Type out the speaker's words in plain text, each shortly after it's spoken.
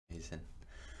Amazing.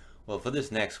 Well, for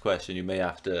this next question, you may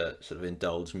have to sort of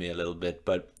indulge me a little bit,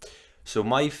 but so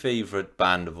my favorite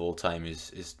band of all time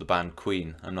is the band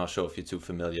Queen. I'm not sure if you're too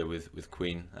familiar with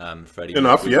Queen, Freddie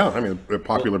Enough, Mercury. yeah. I mean, a Well,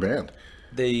 popular band.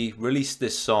 they released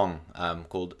this song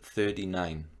called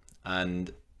 39,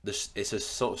 and this it's a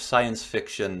sort of science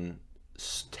fiction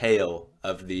tale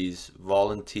of these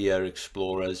volunteer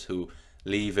explorers who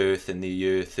leave Earth in the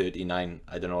year 39.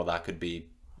 I don't know, that could be,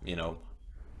 you know,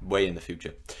 way in the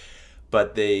future.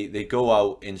 But they go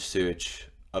out in search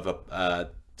of a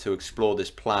to explore this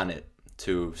planet,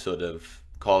 to sort of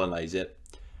colonize it,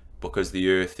 because the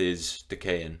Earth is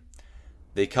decaying.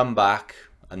 They come back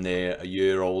and they're a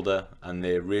year older, and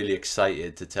they're really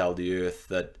excited to tell the Earth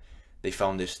that they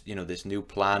found this, you know, this new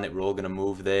planet. We're all going to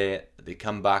move there. They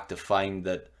come back to find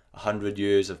that 100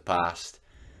 years have passed,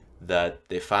 that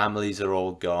their families are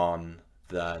all gone,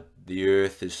 that the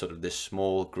Earth is sort of this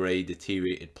small, grey,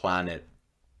 deteriorated planet.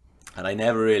 And I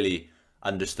never really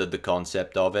understood the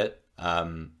concept of it.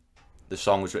 The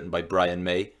song was written by Brian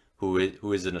May, who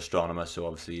is an astronomer, so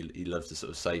obviously he loves the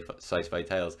sort of sci-fi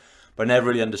tales. But I never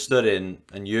really understood it,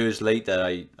 and years later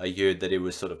I heard that it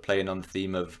was sort of playing on the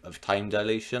theme of time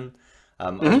dilation. I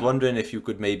was wondering if you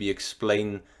could maybe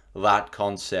explain that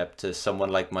concept to someone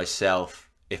like myself,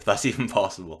 if that's even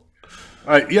possible.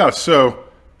 Yeah, so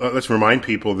let's remind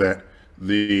people that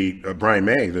the Brian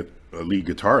May, the lead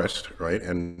guitarist, right,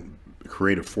 and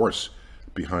creative force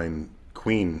behind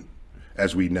Queen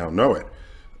as we now know it,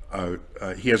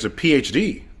 he has a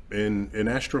PhD in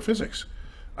astrophysics.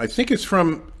 I think it's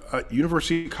from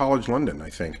University College London, I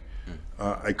think.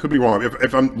 I could be wrong.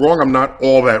 If I'm wrong, I'm not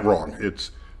all that wrong. And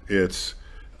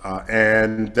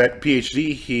that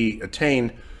PhD he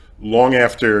attained long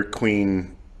after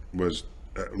Queen was,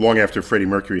 long after Freddie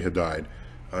Mercury had died.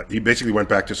 He basically went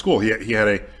back to school. He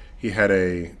had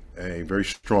a very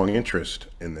strong interest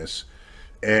in this,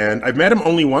 and I've met him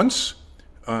only once,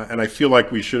 and I feel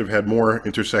like we should have had more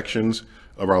intersections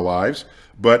of our lives.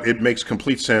 But it makes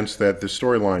complete sense that the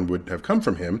storyline would have come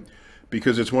from him,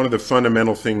 because it's one of the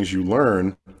fundamental things you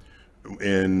learn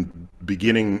in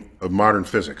beginning of modern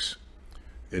physics.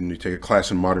 And you take a class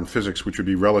in modern physics, which would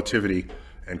be relativity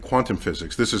and quantum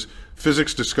physics. This is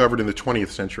physics discovered in the 20th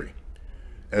century,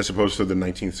 as opposed to the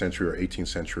 19th century or 18th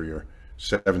century or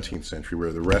 17th century,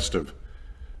 where the rest of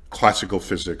classical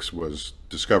physics was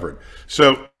discovered.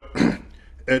 So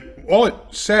all it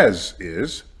says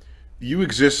is you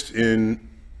exist in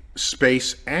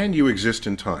space and you exist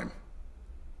in time.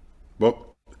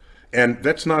 Well, and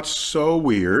that's not so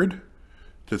weird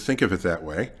to think of it that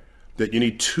way, that you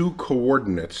need two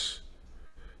coordinates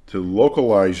to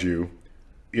localize you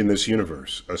in this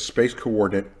universe, a space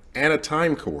coordinate and a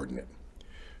time coordinate,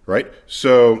 right?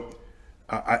 So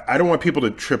I don't want people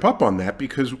to trip up on that,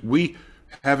 because we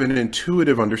have an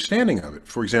intuitive understanding of it.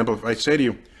 For example, if I say to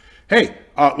you, hey,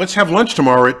 let's have lunch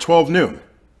tomorrow at 12 noon.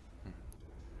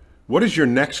 What is your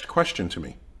next question to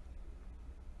me?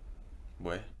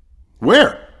 Where?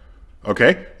 Where?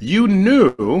 Okay, you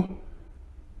knew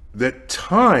that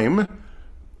time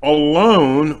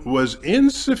alone was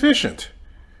insufficient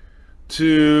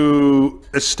to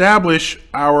establish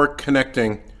our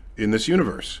connecting in this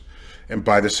universe. And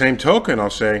by the same token, I'll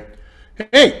say,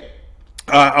 hey,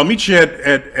 I'll meet you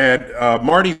at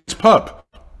Marty's pub.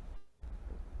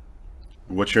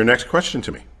 What's your next question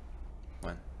to me?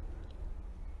 When?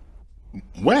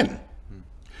 When?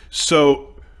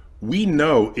 So we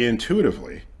know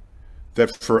intuitively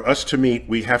that for us to meet,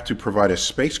 we have to provide a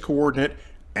space coordinate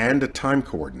and a time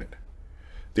coordinate.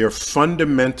 They're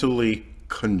fundamentally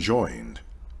conjoined.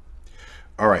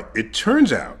 All right, it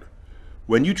turns out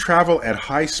when you travel at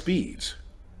high speeds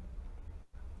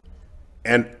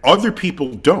and other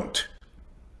people don't,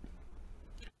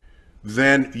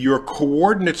 then your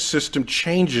coordinate system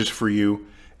changes for you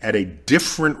at a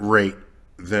different rate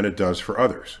than it does for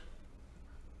others.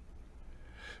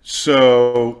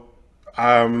 So,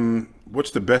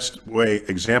 what's the best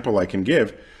example I can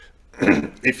give?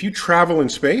 If you travel in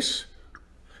space,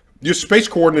 your space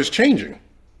coordinate is changing,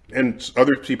 and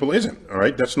other people isn't. All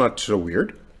right, that's not so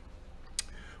weird.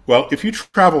 Well, if you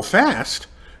travel fast,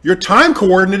 your time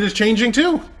coordinate is changing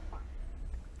too.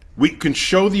 We can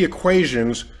show the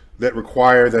equations that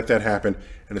require that happen,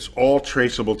 and it's all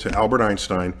traceable to Albert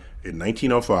Einstein in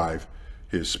 1905,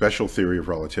 his special theory of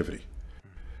relativity.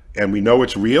 And we know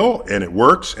it's real, and it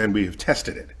works, and we have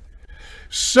tested it.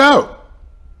 So,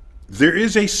 there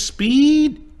is a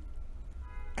speed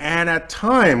and a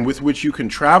time with which you can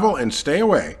travel and stay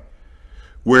away,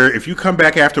 where if you come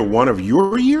back after one of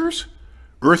your years,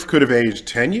 Earth could have aged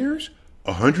 10 years,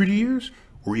 100 years,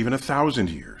 or even 1,000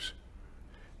 years,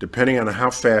 depending on how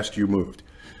fast you moved.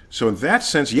 So in that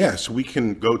sense, yes, we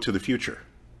can go to the future,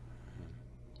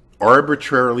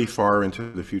 arbitrarily far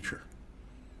into the future.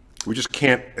 We just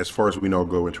can't, as far as we know,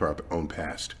 go into our own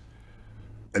past.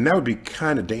 And that would be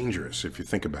kind of dangerous if you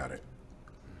think about it.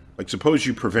 Like, suppose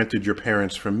you prevented your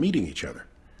parents from meeting each other.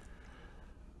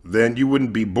 Then you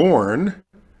wouldn't be born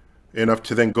enough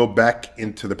to then go back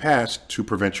into the past to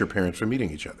prevent your parents from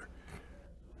meeting each other.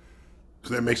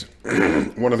 So that makes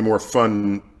it one of the more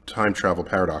fun time travel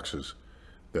paradoxes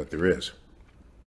that there is.